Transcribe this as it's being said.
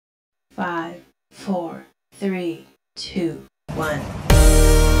5, 4, 3, 2, 1.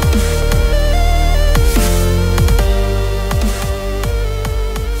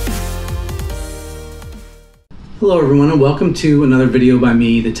 Hello everyone, and welcome to another video by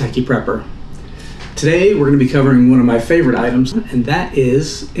me, the Techie Prepper. Today we're going to be covering one of my favorite items, and that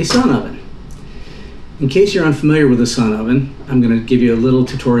is a sun oven. In case you're unfamiliar with a sun oven, I'm going to give you a little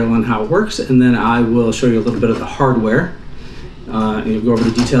tutorial on how it works, and then I will show you a little bit of the hardware. You'll go over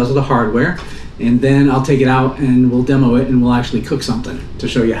the details of the hardware, and then I'll take it out and we'll demo it and we'll actually cook something to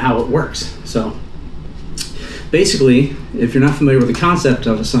show you how it works. So basically, if you're not familiar with the concept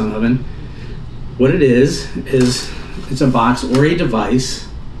of a sun oven, what it is it's a box or a device.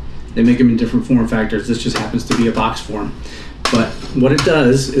 They make them in different form factors. This just happens to be a box form. But what it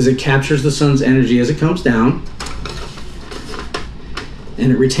does is it captures the sun's energy as it comes down,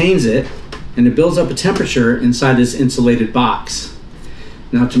 and it retains it, and it builds up a temperature inside this insulated box.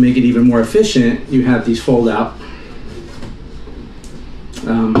 Now, to make it even more efficient, you have these fold out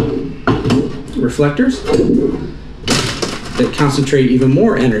reflectors that concentrate even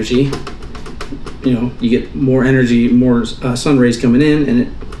more energy. You know, you get more energy, more sun rays coming in, and it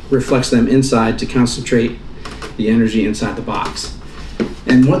reflects them inside to concentrate the energy inside the box.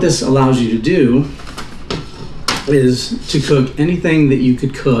 And what this allows you to do is to cook anything that you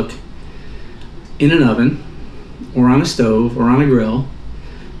could cook in an oven or on a stove or on a grill.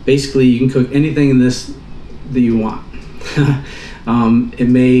 Basically, you can cook anything in this that you want. It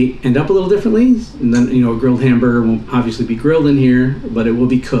may end up a little differently, and then, you know, a grilled hamburger won't obviously be grilled in here, but it will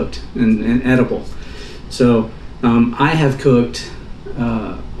be cooked and edible. So I have cooked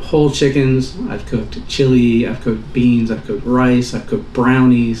whole chickens, I've cooked chili, I've cooked beans, I've cooked rice, I've cooked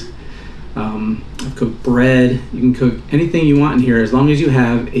brownies, I've cooked bread. You can cook anything you want in here as long as you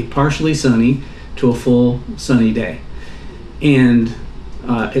have a partially sunny to a full sunny day. And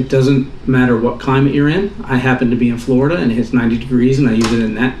it doesn't matter what climate you're in. I happen to be in Florida and it's 90 degrees and I use it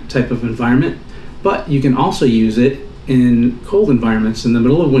in that type of environment. But you can also use it in cold environments in the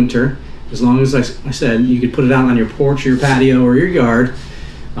middle of winter. As long as, I said, you could put it out on your porch or your patio or your yard,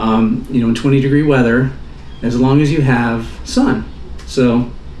 you know, in 20-degree weather, as long as you have sun. So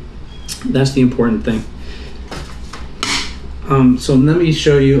that's the important thing. So let me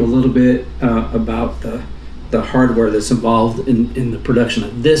show you a little bit about the hardware that's involved in the production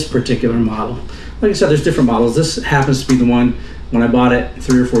of this particular model. Like I said, there's different models. This happens to be the one, when I bought it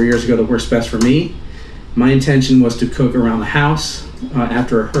 3 or 4 years ago, that works best for me. My intention was to cook around the house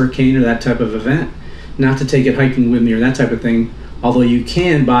after a hurricane or that type of event, not to take it hiking with me or that type of thing, although you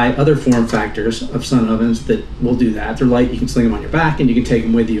can buy other form factors of sun ovens that will do that. They're light, you can sling them on your back and you can take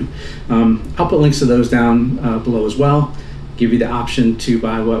them with you. I'll put links to those down below as well. Give you the option to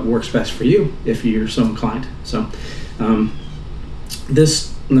buy what works best for you if you're so inclined. So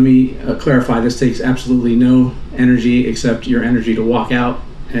this, let me clarify, this takes absolutely no energy except your energy to walk out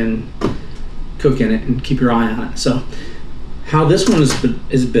and cook in it and keep your eye on it. So how this one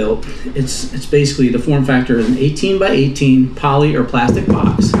is built, it's basically, the form factor is an 18 by 18 poly or plastic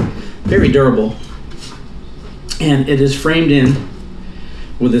box, very durable, and it is framed in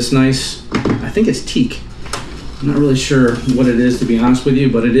with this nice, I think it's teak. I'm not really sure what it is, to be honest with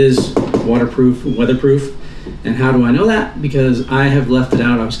you, but it is waterproof, weatherproof. And how do I know that? Because I have left it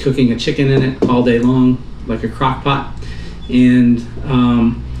out. I was cooking a chicken in it all day long, like a crock pot, and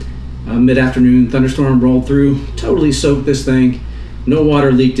a mid-afternoon thunderstorm rolled through, totally soaked this thing. No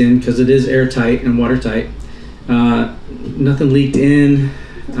water leaked in because it is airtight and watertight. Nothing leaked in,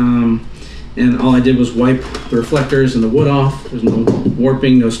 and all I did was wipe the reflectors and the wood off. There's no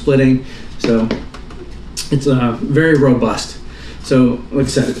warping, no splitting. So it's very robust. So like I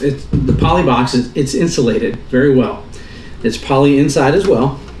said, the poly box, it's insulated very well. It's poly inside as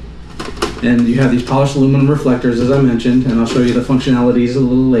well. And you have these polished aluminum reflectors, as I mentioned, and I'll show you the functionalities a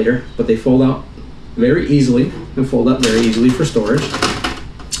little later, but they fold out very easily and fold up very easily for storage.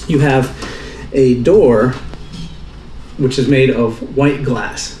 You have a door which is made of white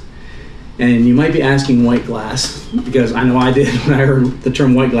glass. And you might be asking, white glass, because I know I did when I heard the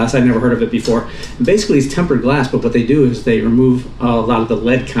term white glass. I'd never heard of it before. And basically, it's tempered glass, but what they do is they remove a lot of the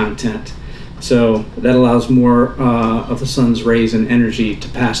lead content. So that allows more of the sun's rays and energy to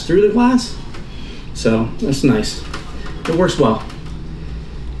pass through the glass. So that's nice. It works well.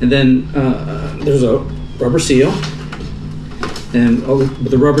 And then there's a rubber seal. And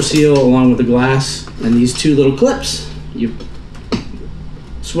with the rubber seal, along with the glass and these two little clips, you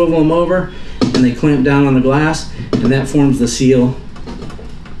swivel them over and they clamp down on the glass, and that forms the seal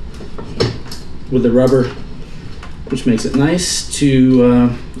with the rubber, which makes it nice to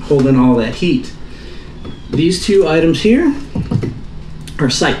hold in all that heat. These two items here are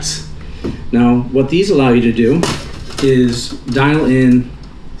sights. Now, what these allow you to do is dial in,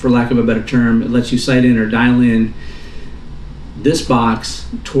 for lack of a better term, it lets you sight in or dial in this box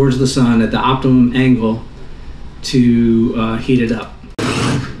towards the sun at the optimum angle to heat it up.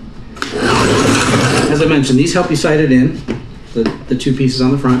 As I mentioned, these help you sight it in, the two pieces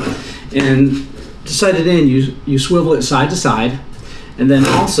on the front, and to sight it in, you swivel it side to side, and then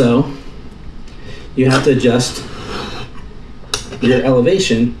also you have to adjust your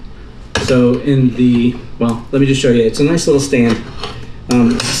elevation. So in the, well, let me just show you. It's a nice little stand,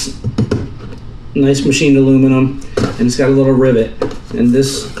 nice machined aluminum, and it's got a little rivet. And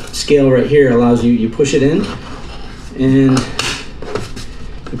this scale right here allows you push it in, and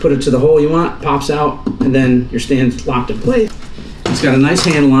you put it to the hole you want, pops out, and then your stand's locked in place. It's got a nice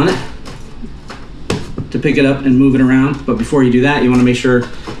handle on it to pick it up and move it around. But before you do that, you want to make sure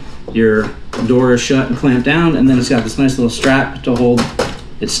your door is shut and clamped down, and then it's got this nice little strap to hold.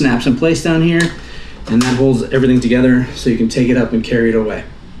 It snaps in place down here, and that holds everything together so you can take it up and carry it away.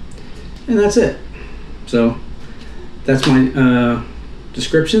 And that's it. So that's my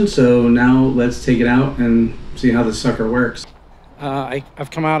description. So now let's take it out and see how this sucker works. I've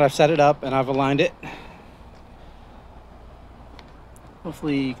come out, I've set it up, and I've aligned it.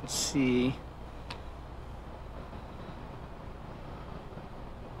 Hopefully you can see.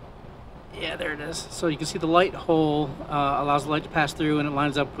 Yeah, there it is. So you can see the light hole allows the light to pass through, and it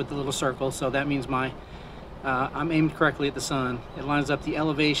lines up with the little circle. So that means I'm aimed correctly at the sun. It lines up the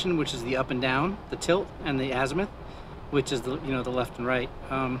elevation, which is the up and down, the tilt, and the azimuth, which is the the left and right.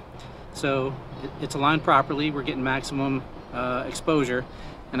 So it's aligned properly. We're getting maximum exposure,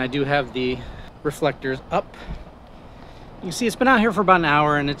 and I do have the reflectors up. You can see it's been out here for about an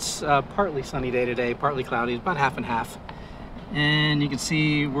hour, and it's partly sunny day today, partly cloudy. It's about half and half. And you can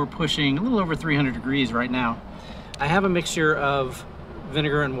see we're pushing a little over 300 degrees right now. I have a mixture of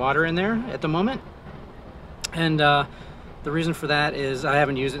vinegar and water in there at the moment, and the reason for that is I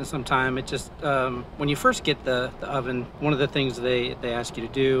haven't used it in some time. It just when you first get the oven, one of the things they ask you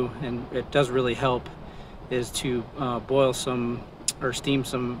to do, and it does really help, is to boil some or steam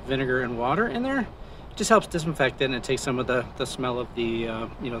some vinegar and water in there. It just helps disinfect it, and it takes some of the smell of the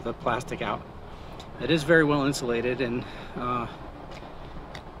the plastic out. It is very well insulated, and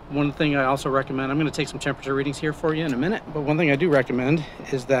one thing I also recommend, I'm going to take some temperature readings here for you in a minute, but one thing I do recommend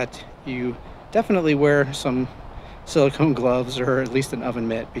is that you definitely wear some silicone gloves, or at least an oven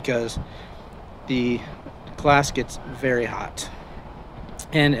mitt, because the glass gets very hot,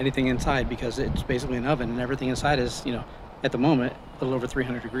 and anything inside, because it's basically an oven, and everything inside is, at the moment, a little over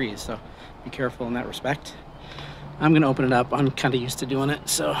 300 degrees, so be careful in that respect. I'm going to open it up. I'm kind of used to doing it,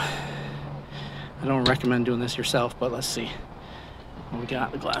 so I don't recommend doing this yourself, but let's see what we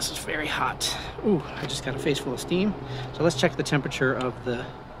got. The glass is very hot. Ooh, I just got a face full of steam. So let's check the temperature of the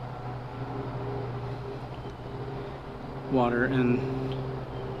water and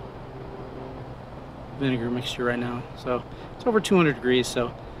vinegar mixture right now. So it's over 200 degrees.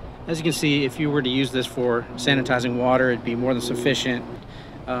 So as you can see, if you were to use this for sanitizing water, it'd be more than sufficient.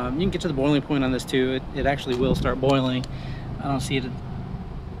 You can get to the boiling point on this too. It actually will start boiling. I don't see it.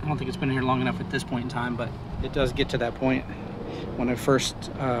 I don't think it's been here long enough at this point in time, but it does get to that point. When I first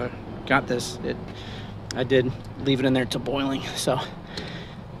got this, I did leave it in there to boiling. So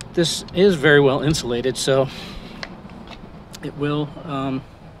this is very well insulated, so it will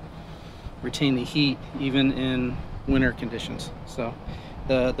retain the heat even in winter conditions. So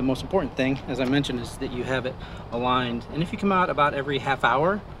the most important thing, as I mentioned, is that you have it aligned. And if you come out about every half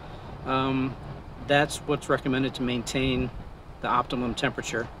hour, that's what's recommended to maintain the optimum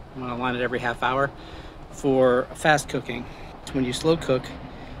temperature. I'm going to align it every half hour for fast cooking. When you slow cook,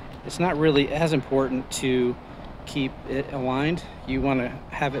 it's not really as important to keep it aligned. You want to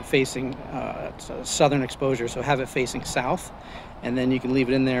have it facing southern exposure, so have it facing south, and then you can leave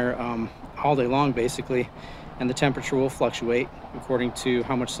it in there all day long basically, and the temperature will fluctuate according to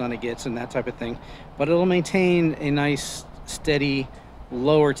how much sun it gets and that type of thing, but it'll maintain a nice steady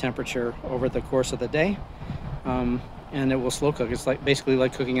lower temperature over the course of the day. And it will slow cook. It's basically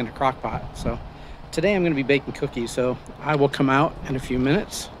like cooking in a crock pot. So today I'm going to be baking cookies, so I will come out in a few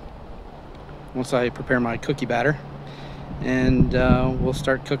minutes once I prepare my cookie batter, and we'll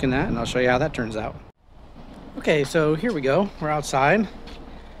start cooking that, and I'll show you how that turns out. Okay, so here we go. We're outside.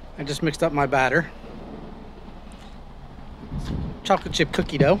 I just mixed up my batter. Chocolate chip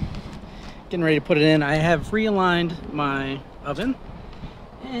cookie dough. Getting ready to put it in. I have realigned my oven,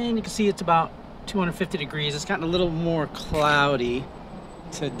 and you can see it's about 250 degrees. It's gotten a little more cloudy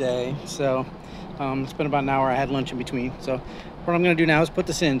today, so it's been about an hour. I had lunch in between. So what I'm going to do now is put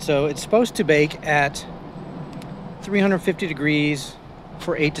this in. So it's supposed to bake at 350 degrees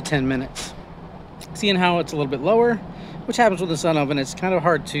for 8 to 10 minutes. Seeing how it's a little bit lower, which happens with the sun oven, it's kind of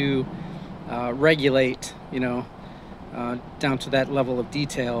hard to regulate, you know, down to that level of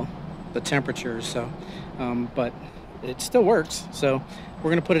detail, the temperatures. So, but it still works. So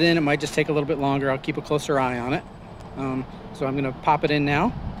we're gonna put it in. It might just take a little bit longer. I'll keep a closer eye on it. So I'm gonna pop it in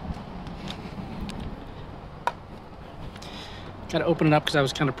now. Gotta open it up because I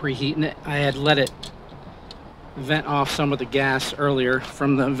was kind of preheating it. I had let it vent off some of the gas earlier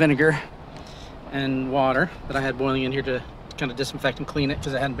from the vinegar and water that I had boiling in here to kind of disinfect and clean it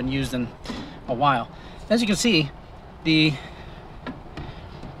because it hadn't been used in a while. As you can see, the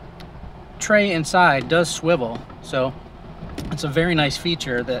tray inside does swivel, so it's a very nice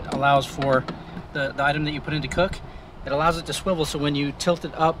feature that allows for the item that you put in to cook. It allows it to swivel, so when you tilt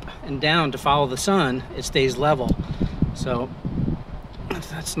it up and down to follow the sun, it stays level. So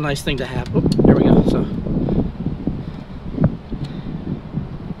that's a nice thing to have. Oop, there we go. So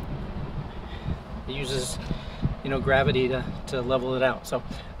it uses, you know, gravity to level it out. So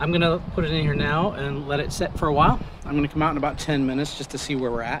I'm gonna put it in here now and let it set for a while. I'm gonna come out in about 10 minutes just to see where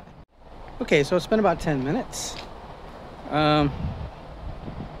we're at. Okay, so it's been about 10 minutes.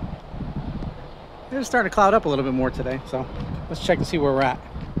 It's starting to cloud up a little bit more today, so let's check and see where we're at.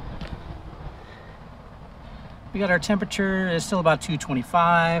 We got our temperature is still about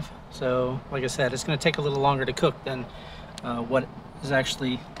 225, so like I said, it's going to take a little longer to cook than what is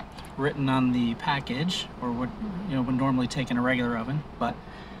actually written on the package, or what, you know, would normally take in a regular oven. But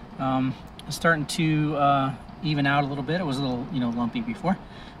it's starting to even out a little bit. It was a little, you know, lumpy before.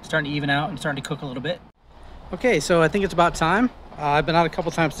 It's starting to even out and starting to cook a little bit. Okay, so I think it's about time. I've been out a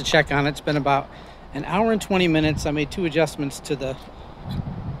couple times to check on it. It's been about an hour and 20 minutes. I made 2 adjustments to the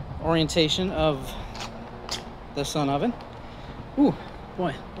orientation of the sun oven. Ooh,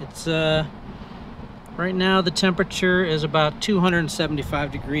 boy, it's right now the temperature is about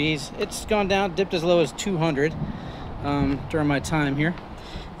 275 degrees. It's gone down, dipped as low as 200 during my time here.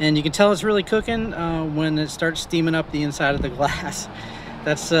 And you can tell it's really cooking when it starts steaming up the inside of the glass.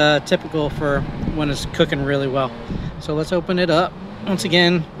 That's typical for when it's cooking really well. So let's open it up. Once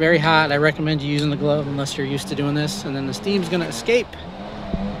again, very hot. I recommend you using the glove unless you're used to doing this, and then the steam's gonna escape.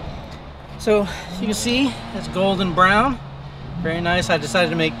 So you can see it's golden brown, very nice. I decided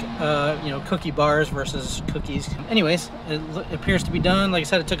to make you know, cookie bars versus cookies. Anyways, it appears to be done. Like I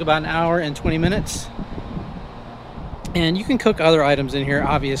said, it took about an hour and 20 minutes. And you can cook other items in here,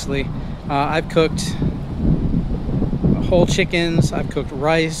 obviously. I've cooked whole chickens, I've cooked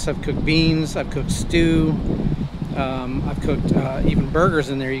rice, I've cooked beans, I've cooked stew. I've cooked even burgers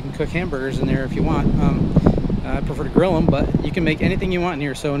in there. You can cook hamburgers in there if you want. I prefer to grill them, but you can make anything you want in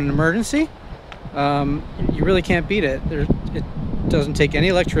here. So in an emergency, you really can't beat it. It doesn't take any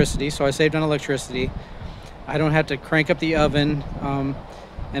electricity, so I saved on electricity. I don't have to crank up the oven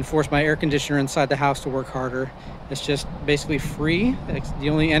and force my air conditioner inside the house to work harder. It's just basically free. The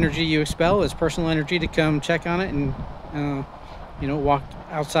only energy you expel is personal energy to come check on it and you know, walk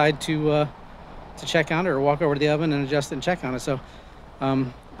outside to check on it, or walk over to the oven and adjust it and check on it. So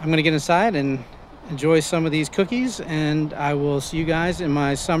I'm gonna get inside and enjoy some of these cookies, and I will see you guys in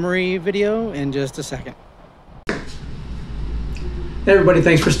my summary video in just a second. Hey everybody,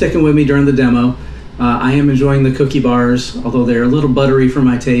 thanks for sticking with me during the demo. I am enjoying the cookie bars, although they're a little buttery for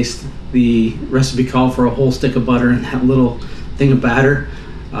my taste. The recipe called for a whole stick of butter and that little thing of batter.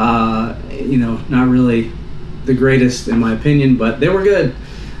 You know, not really the greatest in my opinion, but they were good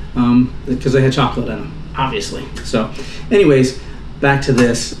because they had chocolate in them, obviously. So anyways, back to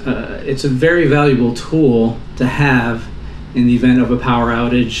this. It's a very valuable tool to have in the event of a power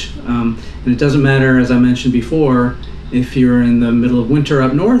outage. And it doesn't matter, as I mentioned before, if you're in the middle of winter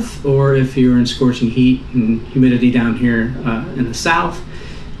up north or if you're in scorching heat and humidity down here in the south.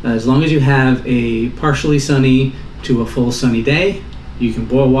 As long as you have a partially sunny to a full sunny day, you can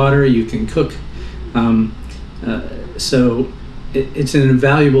boil water, you can cook. So it's an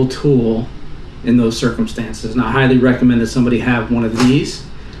invaluable tool in those circumstances. And I highly recommend that somebody have one of these,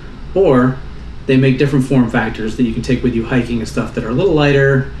 or they make different form factors that you can take with you hiking and stuff that are a little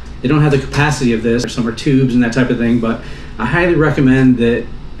lighter. They don't have the capacity of this. Some are tubes and that type of thing, but I highly recommend that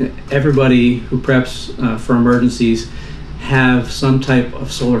everybody who preps for emergencies have some type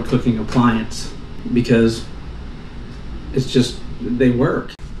of solar cooking appliance, because it's just, they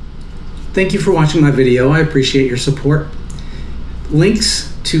work. Thank you for watching my video. I appreciate your support.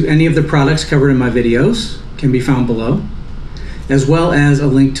 Links to any of the products covered in my videos can be found below, as well as a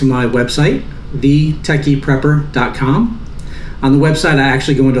link to my website, thetechieprepper.com. On the website, I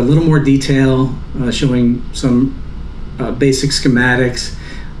actually go into a little more detail, showing some basic schematics,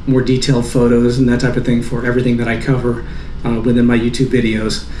 more detailed photos and that type of thing for everything that I cover. within my YouTube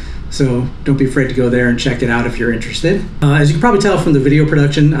videos. So don't be afraid to go there and check it out if you're interested. As you can probably tell from the video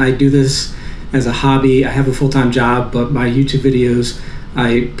production, I do this as a hobby. I have a full-time job, but my YouTube videos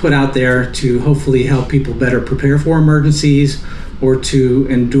I put out there to hopefully help people better prepare for emergencies or to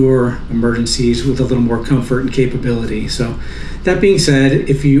endure emergencies with a little more comfort and capability. So that being said,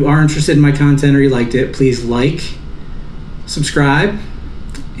 if you are interested in my content or you liked it, please like, subscribe,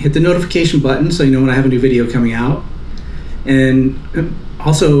 hit the notification button so you know when I have a new video coming out. And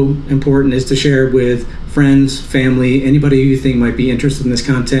also important is to share with friends, family, anybody who you think might be interested in this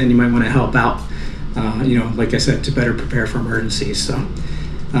content and you might want to help out, like I said, to better prepare for emergencies. So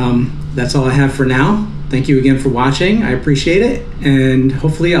that's all I have for now. Thank you again for watching. I appreciate it. And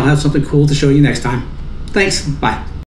hopefully I'll have something cool to show you next time. Thanks. Bye.